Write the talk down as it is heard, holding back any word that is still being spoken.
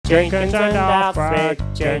Jenkins and Alfred,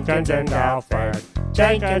 Jenkins and Alfred,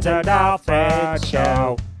 Jenkins and Alfred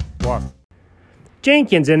Show. What?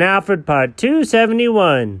 Jenkins and Alfred Part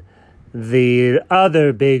 271. The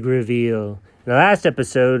other big reveal. The last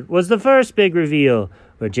episode was the first big reveal,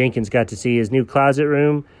 where Jenkins got to see his new closet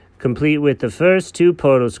room, complete with the first 2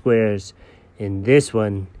 portal squares. In this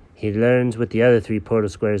one, he learns what the other 3 portal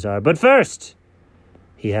squares are. But first,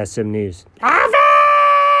 he has some news. Alfred!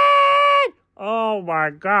 Oh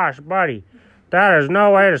my gosh, buddy. That is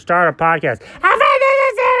no way to start a podcast. Alfred,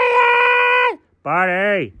 this is serious!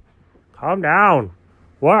 Buddy, calm down.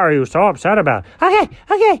 What are you so upset about?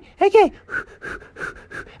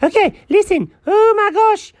 Okay, listen. Oh my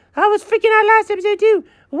gosh. I was freaking out last episode too.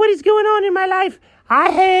 What is going on in my life?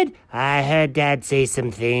 I heard Dad say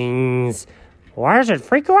some things. Why does it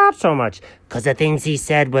freak you out so much? Because the things he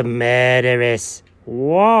said were murderous.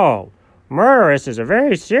 Whoa. Murderous is a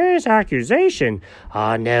very serious accusation.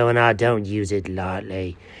 Oh no, and I don't use it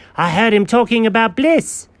lightly. I heard him talking about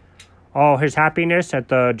Bliss. Oh, his happiness at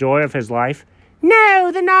the joy of his life?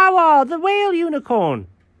 No, the narwhal, the whale unicorn.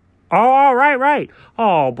 Oh, right.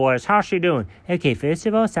 Oh, Bliss, how's she doing? Okay, first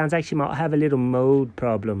of all, sounds like she might have a little mold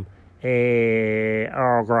problem.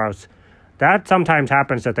 Oh, gross. That sometimes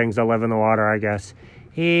happens to things that live in the water, I guess.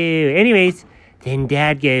 Ew. Anyways, then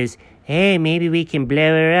Dad goes, hey, maybe we can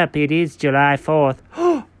blow her up. It is July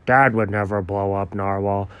 4th. Dad would never blow up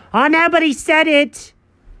Narwhal. Oh, nobody said it.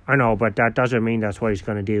 I know, but that doesn't mean that's what he's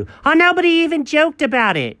going to do. Oh, nobody even joked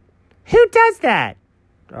about it. Who does that?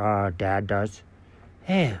 Dad does.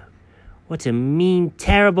 Ew. What a mean,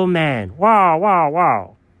 terrible man.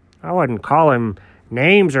 Wow. I wouldn't call him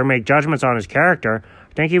names or make judgments on his character.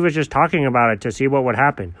 I think he was just talking about it to see what would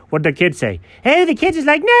happen. What'd the kid say? Hey, the kid is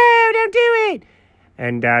like, no, don't do it.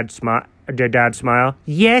 And did Dad smile?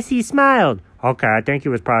 Yes, he smiled. Okay, I think he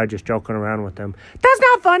was probably just joking around with them. That's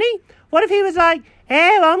not funny. What if he was like,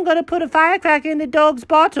 hey, well, I'm going to put a firecracker in the dog's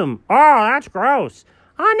bottom. Oh, that's gross.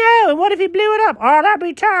 Oh, no, and what if he blew it up? Oh, that'd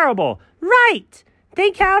be terrible. Right.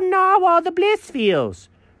 Think how Narwhal the Bliss feels.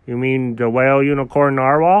 You mean the whale unicorn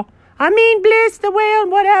Narwhal? I mean Bliss, the whale,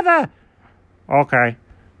 whatever. Okay.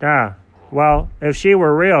 Yeah. Well, if she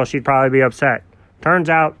were real, she'd probably be upset. Turns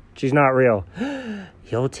out she's not real.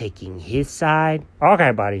 You're taking his side?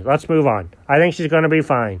 Okay, buddy, let's move on. I think she's going to be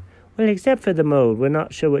fine. Well, except for the mold. We're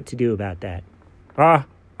not sure what to do about that.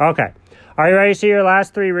 Okay. Are you ready to see your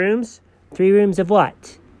last 3 rooms? 3 rooms of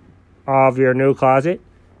what? Of your new closet.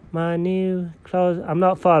 My new closet? I'm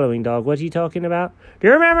not following, dog. What are you talking about? Do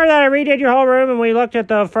you remember that I redid your whole room and we looked at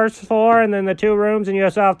the first floor and then the 2 rooms and you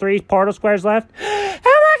still have 3 portal squares left? Oh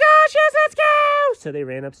my gosh, yes, let's go! So they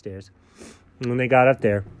ran upstairs. And when they got up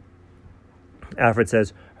there, Alfred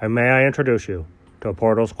says, and may I introduce you to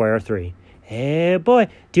Portal Square 3? Hey, boy,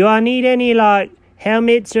 do I need any,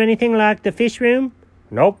 helmets or anything like the fish room?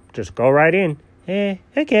 Nope, just go right in.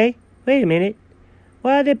 Okay, wait a minute.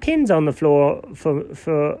 Why are there pins on the floor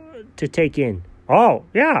to take in? Oh,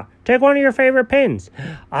 yeah, take one of your favorite pins.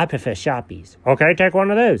 I prefer Sharpies. Okay, take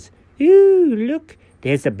one of those. Ooh, look,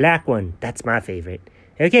 there's the black one. That's my favorite.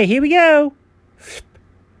 Okay, here we go.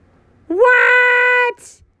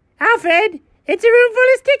 What? Alfred, it's a room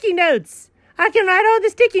full of sticky notes. I can write all the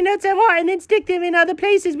sticky notes I want and then stick them in other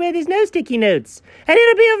places where there's no sticky notes. And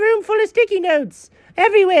it'll be a room full of sticky notes.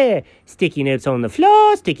 Everywhere. Sticky notes on the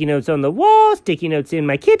floor, sticky notes on the wall, sticky notes in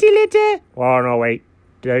my kitty litter. Oh, no, wait.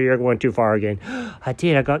 You're going too far again.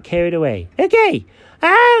 I got carried away. Okay.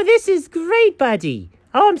 Oh, this is great, buddy.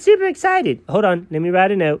 Oh, I'm super excited. Hold on. Let me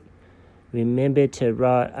write a note. Remember to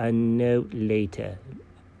write a note later.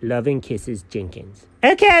 Loving kisses, Jenkins.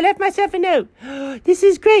 Okay, I left myself a note. This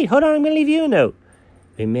is great. Hold on, I'm going to leave you a note.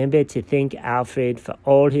 Remember to thank Alfred for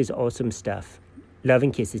all his awesome stuff.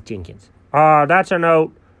 Loving kisses, Jenkins. That's a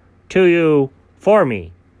note to you for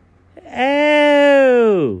me.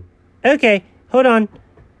 Oh. Okay, hold on.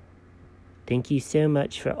 Thank you so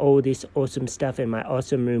much for all this awesome stuff in my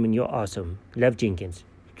awesome room, and you're awesome. Love, Jenkins.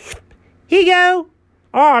 Here you go.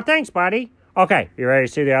 Oh, thanks, buddy. Okay, you ready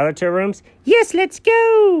to see the other 2 rooms? Yes, let's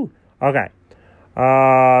go. Okay.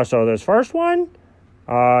 So this first one,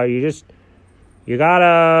 you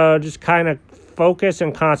gotta just kind of focus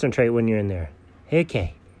and concentrate when you're in there.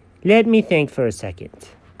 Okay. Let me think for a second.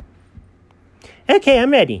 Okay,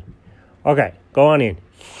 I'm ready. Okay, go on in.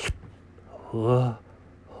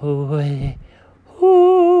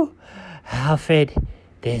 Alfred,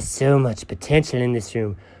 there's so much potential in this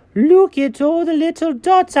room. Look at all the little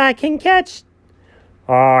dots I can catch.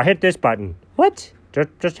 Hit this button. What?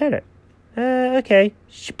 Just hit it. Okay.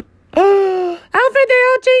 Alfred, they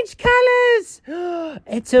all changed colors.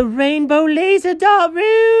 It's a rainbow laser dot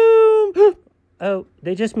room. Oh,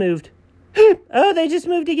 they just moved. Oh, they just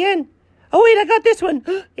moved again. Oh, wait, I got this one.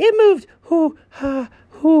 It moved.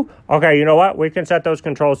 Okay, you know what? We can set those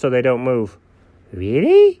controls so they don't move.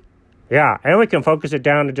 Really? Yeah, and we can focus it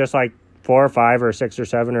down to just like 4 or 5 or 6 or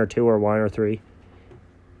 7 or 2 or 1 or 3.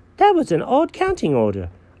 That was an odd counting order.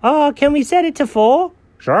 Oh, can we set it to 4?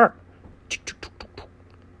 Sure.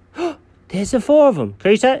 There's the 4 of them.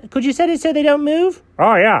 Could you set it so they don't move?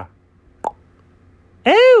 Oh, yeah.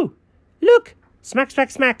 Oh, look. Smack, smack,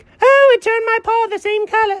 smack. Oh, it turned my paw the same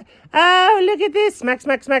color. Oh, look at this. Smack,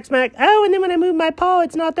 smack, smack, smack. Oh, and then when I move my paw,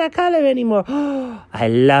 it's not that color anymore. Oh, I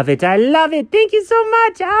love it. I love it. Thank you so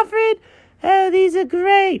much, Alfred. Oh, these are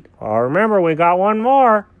great. Oh, remember, we got one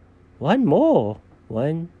more. One more?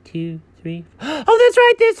 1, 2, 3. Oh, that's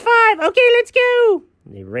right. There's 5. Okay, let's go.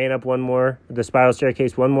 They ran up the spiral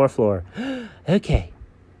staircase, one more floor. Okay.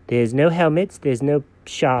 There's no helmets. There's no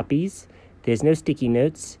Sharpies. There's no sticky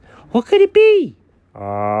notes. What could it be?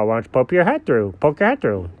 Why don't you poke your head through?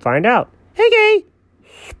 Find out. Okay.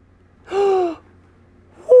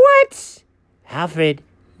 What? Alfred,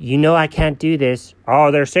 you know I can't do this. Oh,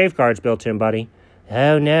 there's safeguards built in, buddy.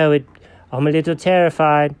 Oh, no, I'm a little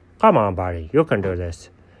terrified. Come on, buddy, you can do this.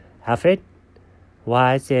 Alfred,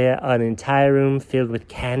 why is there an entire room filled with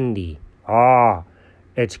candy?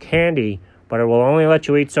 It's candy, but it will only let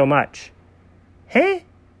you eat so much. Huh?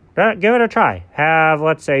 Give it a try. Have,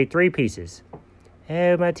 let's say, 3 pieces.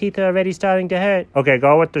 Oh, my teeth are already starting to hurt. Okay,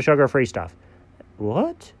 go with the sugar-free stuff.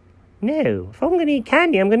 What? No. If I'm going to eat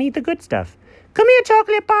candy, I'm going to eat the good stuff. Come here,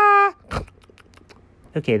 chocolate bar.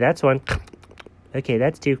 Okay, that's 1. Okay,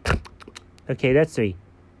 that's 2. Okay, that's 3.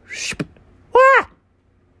 What?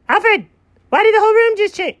 Alfred, why did the whole room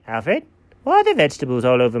just change? Alfred, why are there vegetables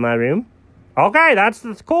all over my room? Okay, that's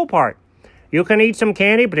the cool part. You can eat some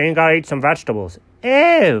candy, but then you gotta eat some vegetables.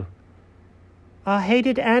 Ew. I hate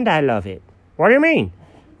it and I love it. What do you mean?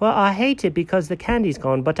 Well, I hate it because the candy's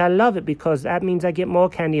gone, but I love it because that means I get more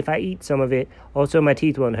candy if I eat some of it. Also, my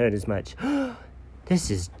teeth won't hurt as much.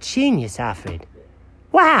 This is genius, Alfred.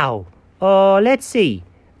 Wow. Let's see.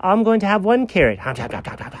 I'm going to have 1 carrot.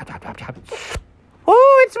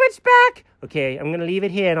 Oh, it switched back. Okay, I'm going to leave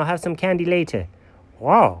it here and I'll have some candy later.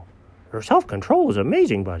 Wow. Your self-control is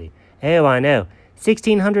amazing, buddy. Oh, I know.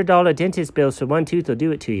 $1,600 dentist bills for 1 tooth will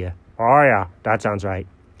do it to you. Oh, yeah. That sounds right.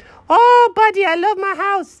 Oh, buddy, I love my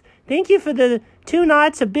house. Thank you for the 2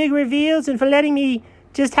 nights of big reveals and for letting me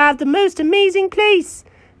just have the most amazing place.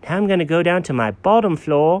 Now I'm going to go down to my bottom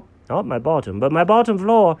floor. Not my bottom, but my bottom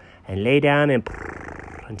floor and lay down and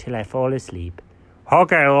until I fall asleep.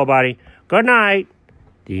 Okay, little buddy. Good night.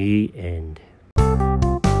 The end.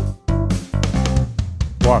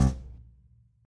 Woof.